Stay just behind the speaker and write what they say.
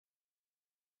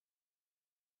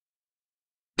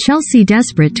Chelsea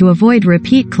desperate to avoid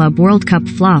repeat Club World Cup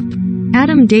flop.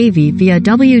 Adam Davey via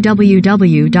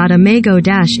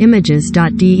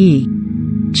www.amago-images.de.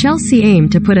 Chelsea aim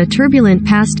to put a turbulent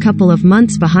past couple of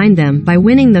months behind them by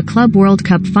winning the Club World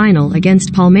Cup final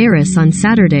against Palmeiras on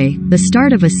Saturday, the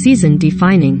start of a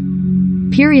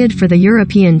season-defining period for the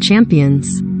European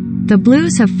champions. The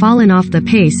Blues have fallen off the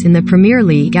pace in the Premier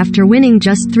League after winning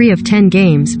just 3 of 10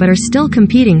 games but are still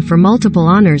competing for multiple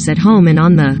honours at home and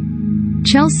on the.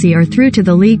 Chelsea are through to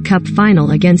the League Cup final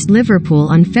against Liverpool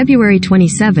on February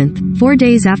 27, 4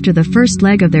 days after the first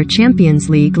leg of their Champions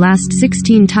League last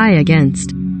 16 tie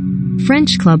against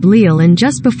French club Lille and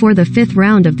just before the 5th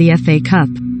round of the FA Cup.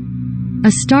 A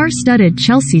star-studded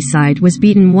Chelsea side was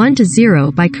beaten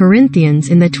 1-0 by Corinthians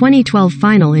in the 2012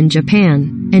 final in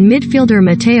Japan, and midfielder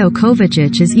Mateo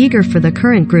Kovacic is eager for the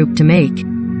current group to make.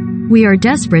 "We are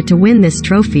desperate to win this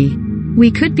trophy. We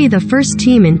could be the first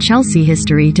team in Chelsea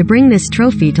history to bring this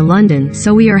trophy to London,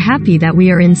 so we are happy that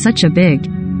we are in such a big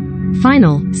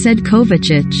final," said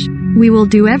Kovacic. "We will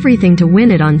do everything to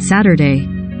win it on Saturday."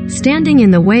 Standing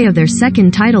in the way of their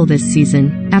second title this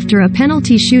season, after a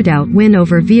penalty shootout win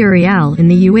over Villarreal in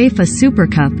the UEFA Super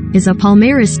Cup, is a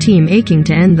Palmeiras team aching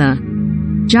to end the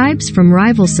jibes from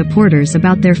rival supporters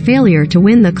about their failure to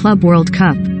win the Club World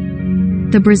Cup.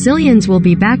 The Brazilians will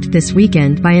be backed this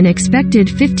weekend by an expected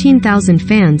 15,000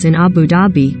 fans in Abu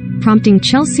Dhabi, prompting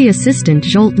Chelsea assistant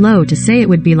Jolt Low to say it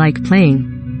would be like playing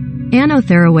an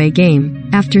throwaway game,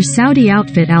 after Saudi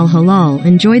outfit Al Hilal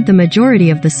enjoyed the majority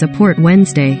of the support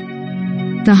Wednesday.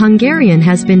 The Hungarian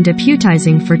has been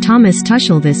deputizing for Thomas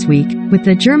Tuchel this week, with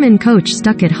the German coach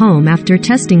stuck at home after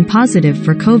testing positive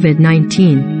for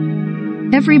COVID-19.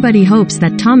 "Everybody hopes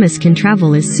that Thomas can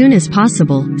travel as soon as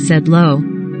possible," said Low.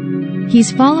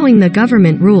 "He's following the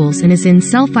government rules and is in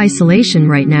self-isolation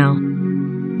right now.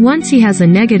 Once he has a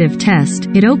negative test,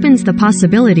 it opens the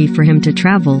possibility for him to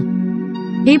travel."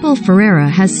 Abel Ferreira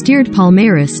has steered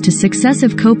Palmeiras to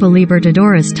successive Copa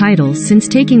Libertadores titles since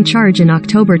taking charge in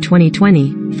October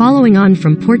 2020, following on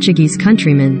from Portuguese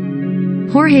countryman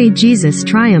Jorge Jesus'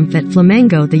 triumph at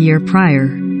Flamengo the year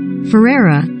prior.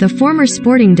 Ferreira, the former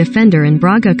Sporting defender and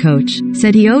Braga coach,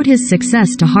 said he owed his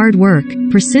success to hard work,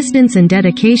 persistence and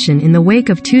dedication in the wake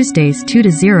of Tuesday's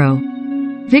 2-0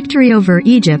 victory over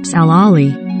Egypt's Al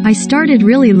Ahly. "I started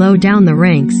really low down the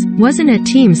ranks, wasn't at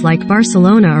teams like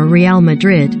Barcelona or Real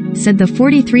Madrid," said the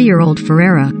 43-year-old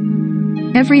Ferreira.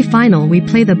 "Every final we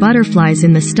play the butterflies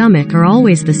in the stomach are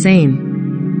always the same.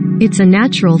 It's a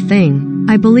natural thing.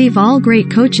 I believe all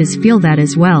great coaches feel that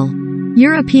as well."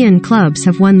 European clubs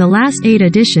have won the last 8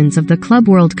 editions of the Club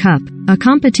World Cup, a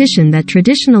competition that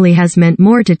traditionally has meant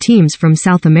more to teams from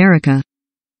South America.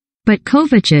 But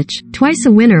Kovacic, twice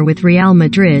a winner with Real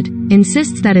Madrid,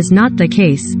 insists that is not the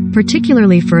case,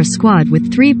 particularly for a squad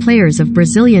with 3 players of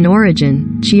Brazilian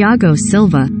origin, Thiago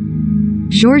Silva,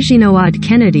 Jorginho Ad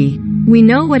Kennedy. "We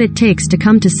know what it takes to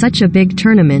come to such a big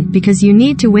tournament because you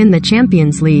need to win the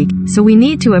Champions League, so we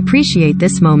need to appreciate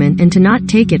this moment and to not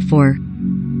take it for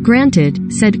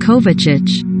granted," said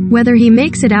Kovacic. Whether he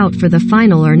makes it out for the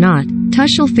final or not,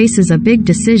 Tuchel faces a big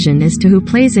decision as to who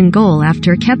plays in goal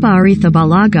after Kepa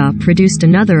Arrizabalaga produced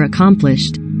another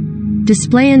accomplished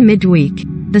display in midweek.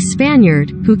 The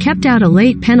Spaniard, who kept out a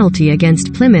late penalty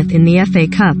against Plymouth in the FA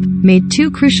Cup, made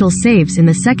 2 crucial saves in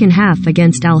the second half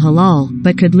against Al Hilal,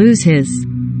 but could lose his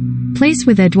place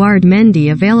with Edouard Mendy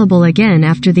available again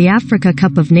after the Africa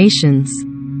Cup of Nations.